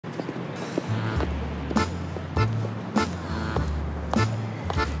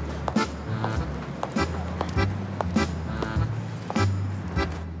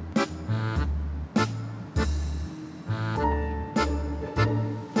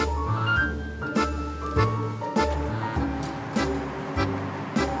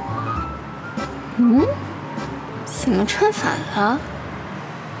怎么穿反了？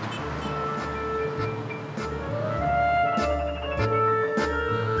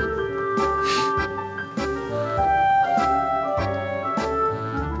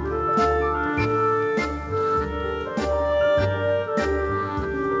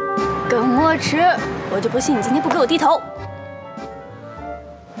耿墨池，我就不信你今天不给我低头！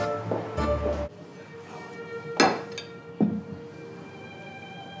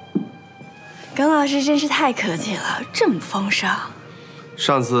耿老师真是太客气了，这么风尚。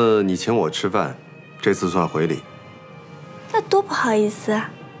上次你请我吃饭，这次算回礼。那多不好意思啊！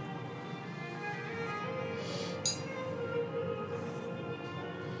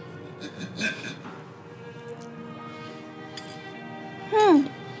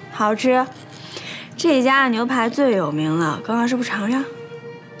好吃，这家的牛排最有名了，耿老师不尝尝？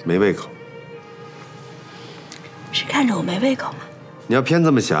没胃口。是看着我没胃口吗？你要偏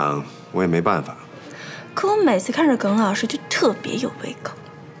这么想，我也没办法。可我每次看着耿老师就特别有胃口。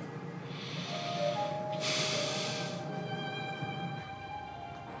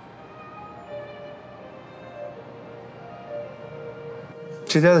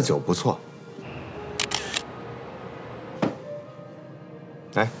这家的酒不错。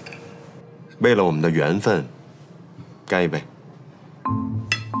来，为了我们的缘分，干一杯。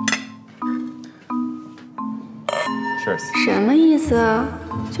Cheers。什么意思啊？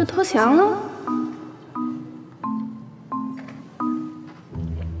就投降了？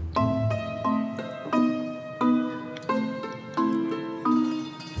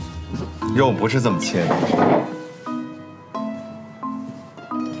肉不是这么切的。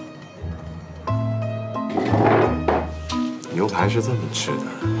牛排是这么吃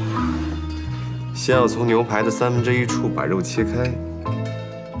的，先要从牛排的1/3处把肉切开，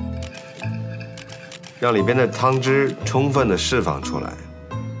让里边的汤汁充分的释放出来，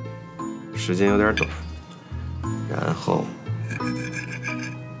时间有点短，然后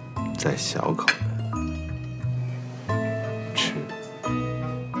再小口的吃。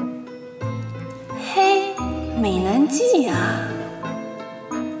嘿，美男计啊！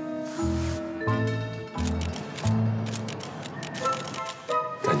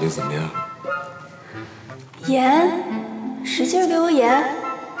感觉怎么样？盐，使劲给我盐。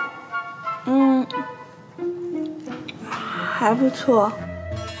还不错。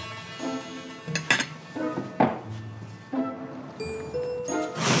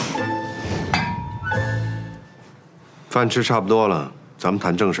饭吃差不多了，咱们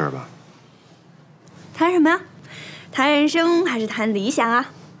谈正事儿吧。谈什么呀？谈人生还是谈理想啊？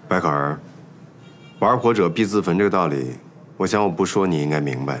白考儿，玩火者必自焚这个道理，我想我不说你应该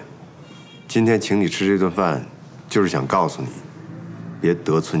明白。今天请你吃这顿饭，就是想告诉你，别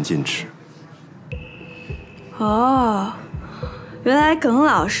得寸进尺。哦，原来耿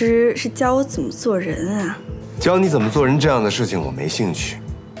老师是教我怎么做人啊！教你怎么做人这样的事情我没兴趣，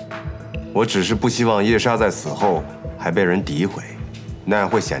我只是不希望叶莎在死后还被人诋毁，那样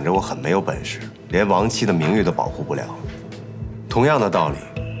会显得我很没有本事，连亡妻的名誉都保护不了。同样的道理，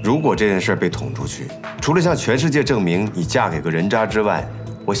如果这件事被捅出去，除了向全世界证明你嫁给个人渣之外，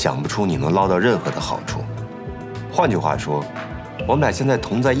我想不出你能捞到任何的好处。换句话说，我们俩现在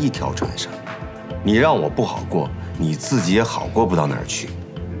同在一条船上，你让我不好过，你自己也好过不到哪儿去。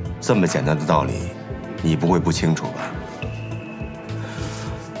这么简单的道理，你不会不清楚吧？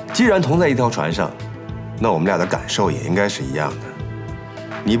既然同在一条船上，那我们俩的感受也应该是一样的。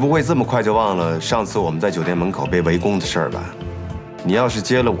你不会这么快就忘了上次我们在酒店门口被围攻的事儿吧？你要是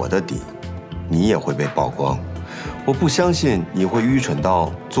揭了我的底，你也会被曝光。我不相信你会愚蠢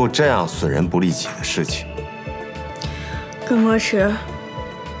到做这样损人不利己的事情。耿墨池，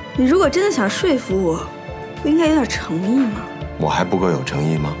你如果真的想说服我，不应该有点诚意吗？我还不够有诚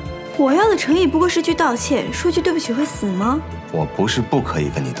意吗？我要的诚意不过是句道歉，说句对不起会死吗？我不是不可以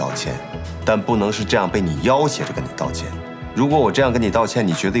跟你道歉，但不能是这样被你要挟着跟你道歉。如果我这样跟你道歉，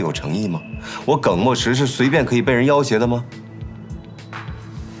你觉得有诚意吗？我耿墨池是随便可以被人要挟的吗？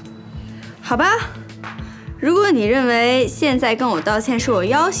好吧，如果你认为现在跟我道歉是我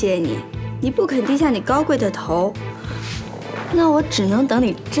要挟你，你不肯低下你高贵的头，那我只能等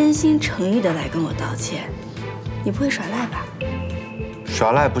你真心诚意的来跟我道歉。你不会耍赖吧？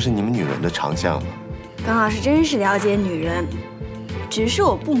耍赖不是你们女人的长项吗？耿老师真是了解女人，只是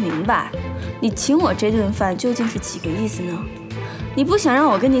我不明白，你请我这顿饭究竟是几个意思呢？你不想让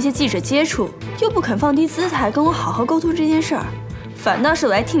我跟那些记者接触，又不肯放低姿态跟我好好沟通这件事儿，反倒是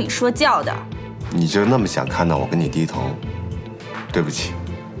我来听你说教的。你就那么想看到我跟你低头？对不起，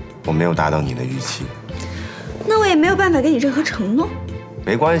我没有达到你的预期。那我也没有办法给你任何承诺。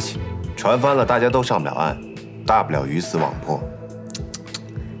没关系，船翻了，大家都上不了岸，大不了鱼死网破。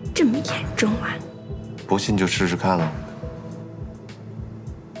这么严重啊？不信就试试看喽。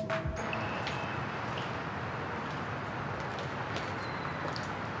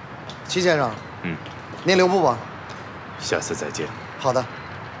齐先生，您留步吧。下次再见。好的，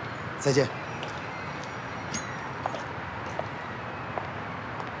再见。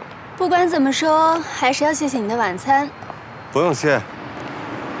不管怎么说，还是要谢谢你的晚餐。不用谢，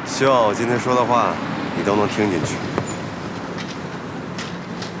希望我今天说的话你都能听进去。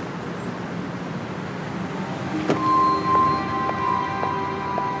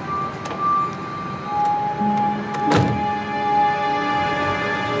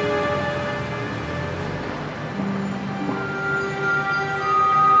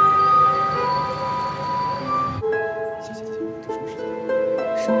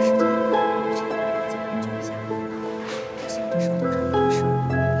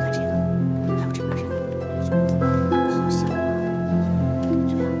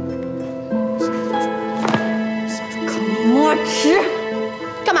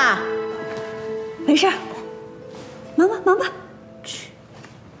干嘛？没事，忙吧忙吧。去。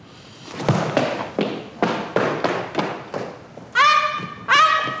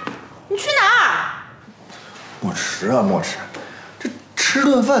你去哪儿？墨池啊墨池，这吃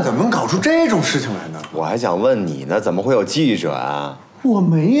顿饭怎么能搞出这种事情来呢？我还想问你呢，怎么会有记者啊？我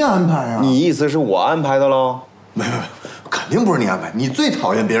没安排啊。你意思是我安排的喽？没，肯定不是你安排。你最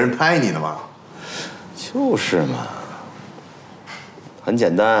讨厌别人拍你的嘛。就是嘛。很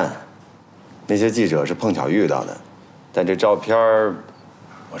简单，那些记者是碰巧遇到的，但这照片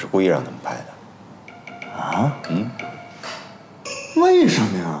我是故意让他们拍的。啊？为什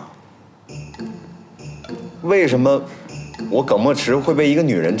么呀？为什么我耿墨池会被一个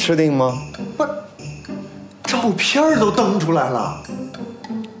女人吃定吗？不，照片都登出来了。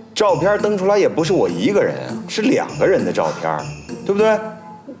照片登出来也不是我一个人啊，是2个人的照片，对不对？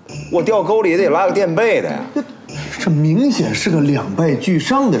我掉沟里也得拉个垫背的呀。这明显是个2败俱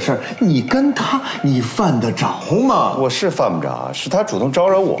伤的事儿，你跟他，你犯得着吗？我是犯不着，是他主动招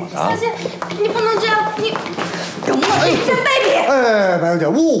惹我的。小姐，你不能这样，你耿墨池，你真卑鄙！哎，白小姐，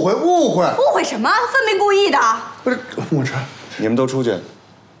误会。误会什么？分明故意的。不是，墨池，你们都出去。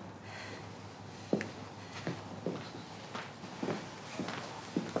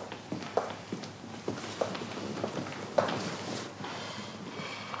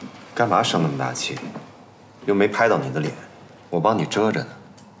干嘛生那么大气？又没拍到你的脸，我帮你遮着呢。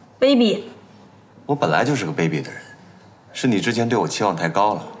卑鄙！我本来就是个卑鄙的人，是你之前对我期望太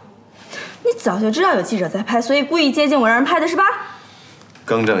高了。你早就知道有记者在拍，所以故意接近我让人拍的是吧？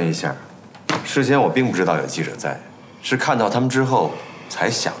更正一下，事先我并不知道有记者在，是看到他们之后才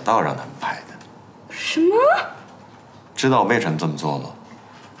想到让他们拍的。什么？知道我为什么这么做吗？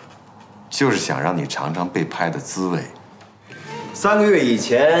就是想让你尝尝被拍的滋味。3个月以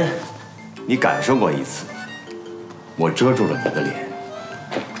前，你感受过一次。我遮住了你的脸，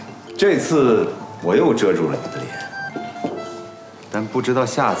这次我又遮住了你的脸，但不知道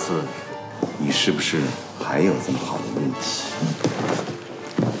下次你是不是还有这么好的运气？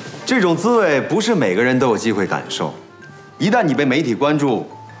这种滋味不是每个人都有机会感受，一旦你被媒体关注，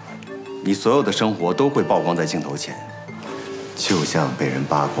你所有的生活都会曝光在镜头前，就像被人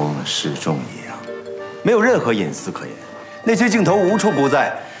扒光了示众一样，没有任何隐私可言。那些镜头无处不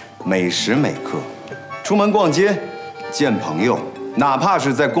在，每时每刻，出门逛街。见朋友，哪怕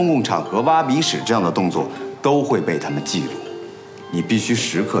是在公共场合挖鼻屎这样的动作，都会被他们记录。你必须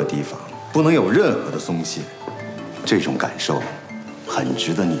时刻提防，不能有任何的松懈。这种感受，很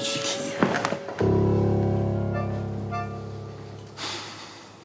值得你去体验。